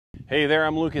Hey there,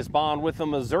 I'm Lucas Bond with the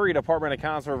Missouri Department of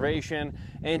Conservation,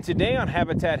 and today on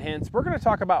Habitat Hints, we're going to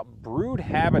talk about brood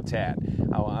habitat.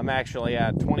 I'm actually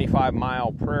at 25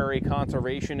 Mile Prairie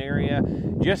Conservation Area,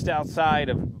 just outside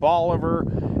of Bolivar,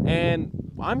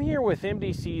 and I'm here with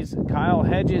MDC's Kyle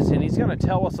Hedges, and he's going to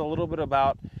tell us a little bit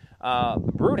about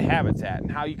brood habitat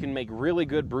and how you can make really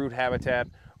good brood habitat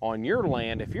on your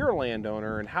land if you're a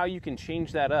landowner, and how you can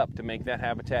change that up to make that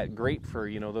habitat great for,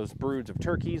 those broods of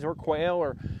turkeys or quail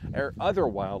or other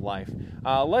wildlife.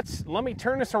 Let me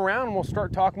turn this around and we'll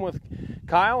start talking with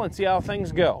Kyle and see how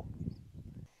things go.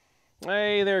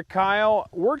 Hey there, Kyle.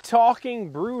 We're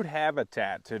talking brood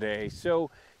habitat today.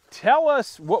 So tell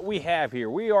us what we have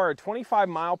here. We are a 25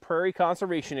 Mile Prairie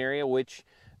Conservation Area, which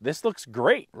this looks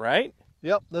great, right?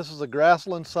 Yep, this is a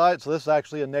grassland site, so this is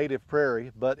actually a native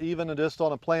prairie, but even just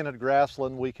on a planted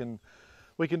grassland, we can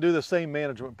do the same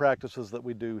management practices that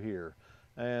we do here.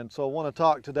 And so I want to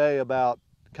talk today about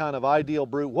kind of ideal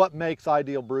brood, what makes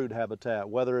ideal brood habitat,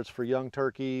 whether it's for young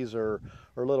turkeys or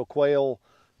little quail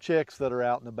chicks that are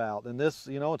out and about. And this,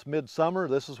 it's midsummer,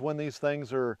 this is when these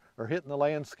things are hitting the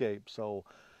landscape. So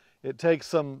it takes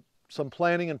some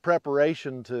planning and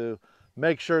preparation to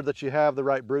make sure that you have the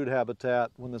right brood habitat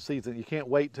when the season. You can't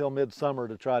wait till midsummer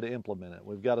to try to implement it.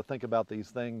 We've got to think about these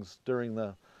things during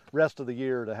the rest of the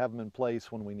year to have them in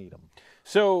place when we need them.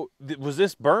 So was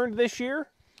this burned this year?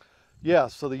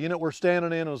 Yes, so the unit we're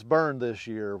standing in was burned this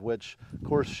year, which of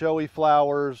course showy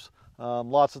flowers,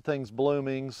 lots of things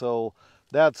blooming, so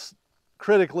that's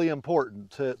critically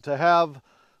important to have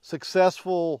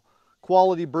successful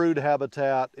quality brood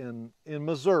habitat. In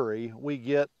Missouri, we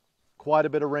get quite a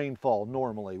bit of rainfall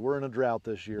normally. We're in a drought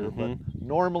this year, but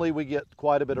normally we get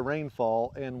quite a bit of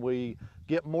rainfall and we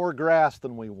get more grass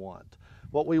than we want.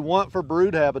 What we want for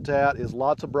brood habitat is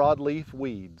lots of broadleaf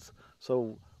weeds.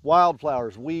 So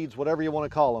wildflowers, weeds, whatever you want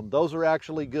to call them, those are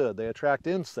actually good. They attract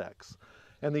insects.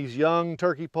 And these young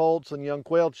turkey poults and young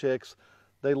quail chicks,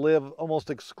 they live almost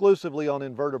exclusively on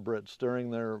invertebrates during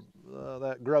their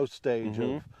that growth stage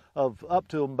of up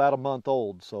to about a month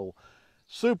old. So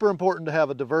super important to have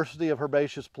a diversity of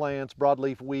herbaceous plants,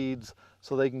 broadleaf weeds,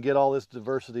 so they can get all this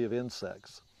diversity of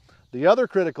insects. The other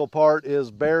critical part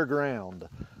is bare ground.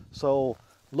 So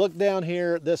look down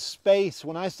here, this space,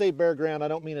 when I say bare ground, I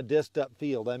don't mean a disced up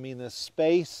field. I mean this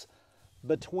space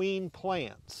between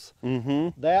plants.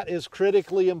 That is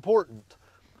critically important.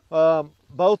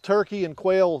 Both turkey and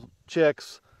quail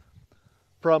chicks,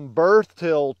 from birth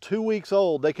till 2 weeks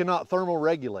old, they cannot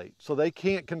thermoregulate, so they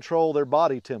can't control their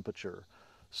body temperature.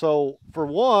 So for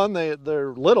one,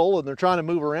 they're little and they're trying to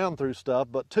move around through stuff,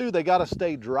 but two, they got to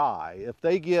stay dry. If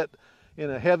they get in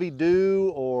a heavy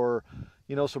dew or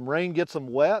some rain gets them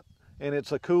wet, and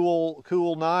it's a cool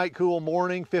night, cool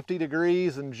morning, 50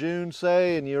 degrees in June,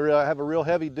 say, and you have a real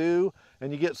heavy dew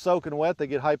and you get soaking wet, they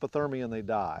get hypothermia and they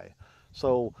die.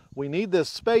 So we need this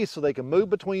space so they can move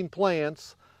between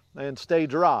plants and stay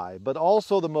dry, but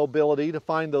also the mobility to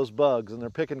find those bugs, and they're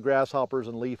picking grasshoppers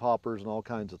and leaf hoppers and all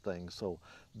kinds of things. So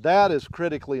that is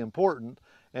critically important,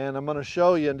 and I'm going to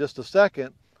show you in just a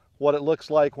second what it looks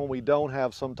like when we don't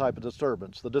have some type of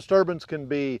disturbance. The disturbance can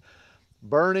be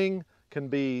burning, can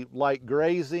be light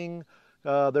grazing.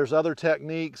 There's other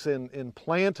techniques in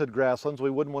planted grasslands. We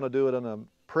wouldn't want to do it in a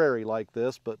prairie like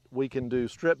this, but we can do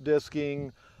strip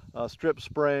disking, strip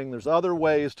spraying. There's other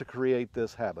ways to create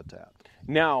this habitat.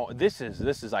 Now, this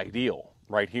is ideal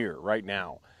right here, right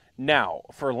now. Now,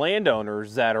 for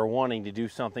landowners that are wanting to do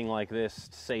something like this,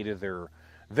 say to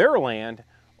their land,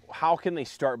 how can they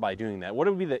start by doing that? What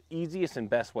would be the easiest and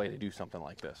best way to do something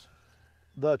like this?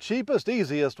 The cheapest,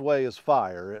 easiest way is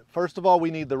fire. First of all,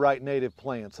 we need the right native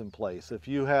plants in place. If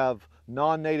you have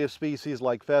non-native species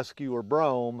like fescue or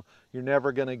brome, you're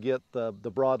never going to get the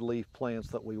broadleaf plants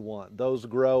that we want. Those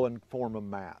grow and form a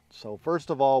mat. So first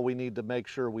of all, we need to make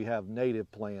sure we have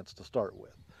native plants to start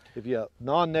with. If you have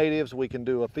non-natives, we can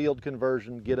do a field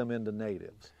conversion, get them into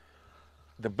natives.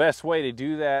 The best way to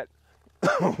do that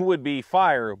would be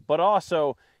fire, but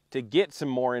also to get some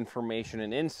more information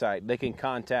and insight, they can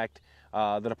contact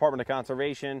the Department of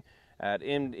Conservation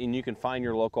and you can find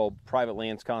your local private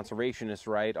lands conservationist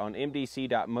right on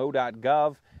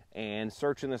mdc.mo.gov, and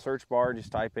search in the search bar,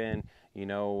 just type in,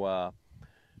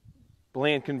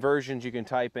 land conversions. You can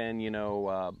type in,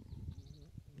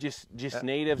 just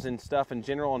natives and stuff in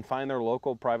general, and find their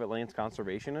local private lands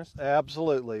conservationist.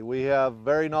 Absolutely. We have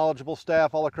very knowledgeable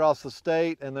staff all across the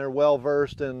state, and they're well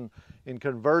versed in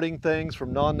converting things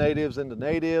from non-natives into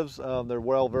natives. They're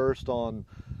well versed on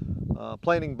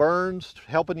planting burns,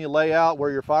 helping you lay out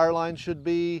where your fire lines should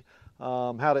be,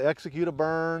 how to execute a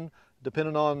burn,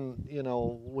 depending on, you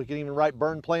know, we can even write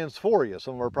burn plans for you.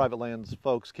 Some of our private lands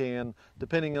folks can,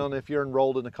 depending on if you're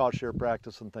enrolled in a cost share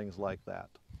practice and things like that.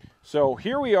 So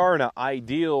here we are in an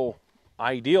ideal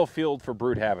field for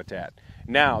brood habitat.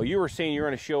 Now, you were saying you're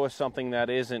going to show us something that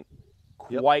isn't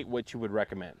quite what you would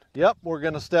recommend. Yep, we're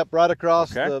going to step right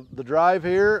across the drive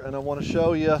here, and I want to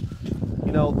show you,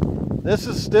 you know, this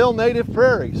is still native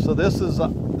prairie. So this is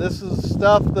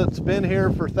stuff that's been here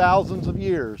for thousands of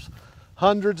years.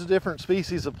 Hundreds of different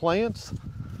species of plants.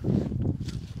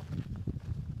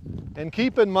 And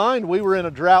keep in mind, we were in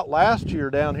a drought last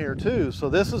year down here too. So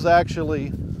this is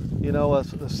actually, you know, a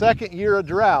second year of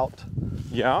drought.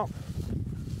 Yeah.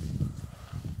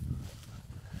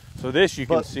 So this you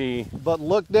can see. But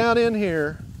look down in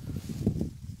here.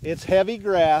 It's heavy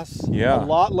grass. Yeah. A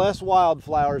lot less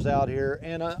wildflowers out here,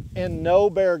 and no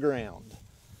bare ground.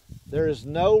 There is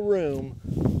no room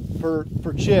for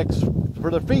chicks for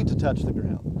their feet to touch the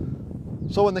ground.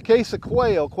 So in the case of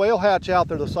quail hatch out,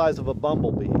 they're the size of a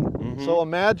bumblebee. So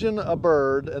imagine a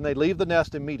bird, and they leave the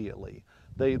nest immediately.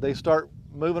 They start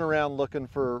moving around looking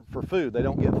for food. They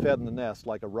don't get fed in the nest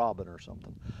like a robin or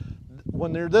something.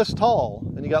 When they're this tall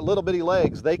and you got little bitty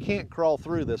legs, they can't crawl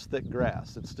through this thick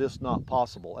grass. It's just not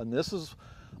possible. And this is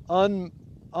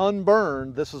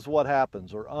unburned, this is what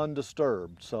happens, or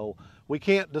undisturbed. So we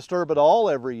can't disturb it all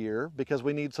every year because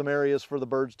we need some areas for the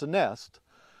birds to nest.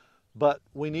 But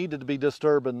we needed to be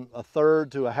disturbing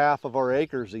 1/3 to 1/2 of our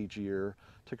acres each year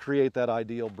to create that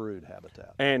ideal brood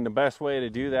habitat. And the best way to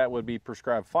do that would be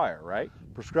prescribed fire, right?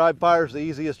 Prescribed fire is the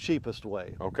easiest, cheapest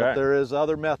way. Okay. But there is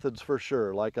other methods for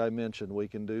sure. Like I mentioned, we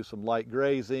can do some light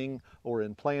grazing, or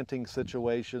in planting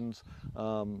situations,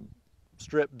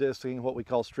 strip disking, what we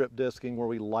call strip disking, where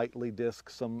we lightly disc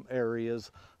some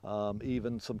areas,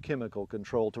 even some chemical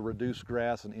control to reduce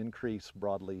grass and increase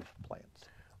broadleaf plants.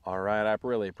 All right, I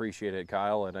really appreciate it,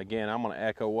 Kyle. And again, I'm going to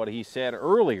echo what he said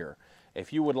earlier.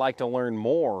 If you would like to learn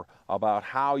more about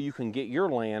how you can get your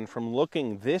land from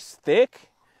looking this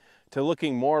thick to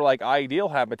looking more like ideal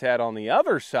habitat on the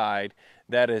other side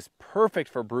that is perfect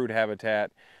for brood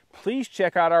habitat, please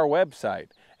check out our website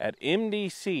at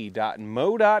mdc.mo.gov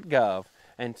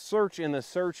and search in the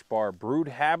search bar brood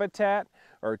habitat,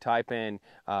 or type in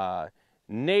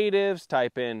natives,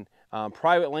 type in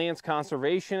private lands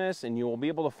conservationists, and you will be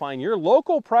able to find your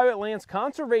local private lands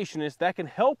conservationist that can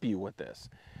help you with this.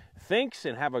 Thanks,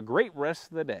 and have a great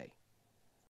rest of the day.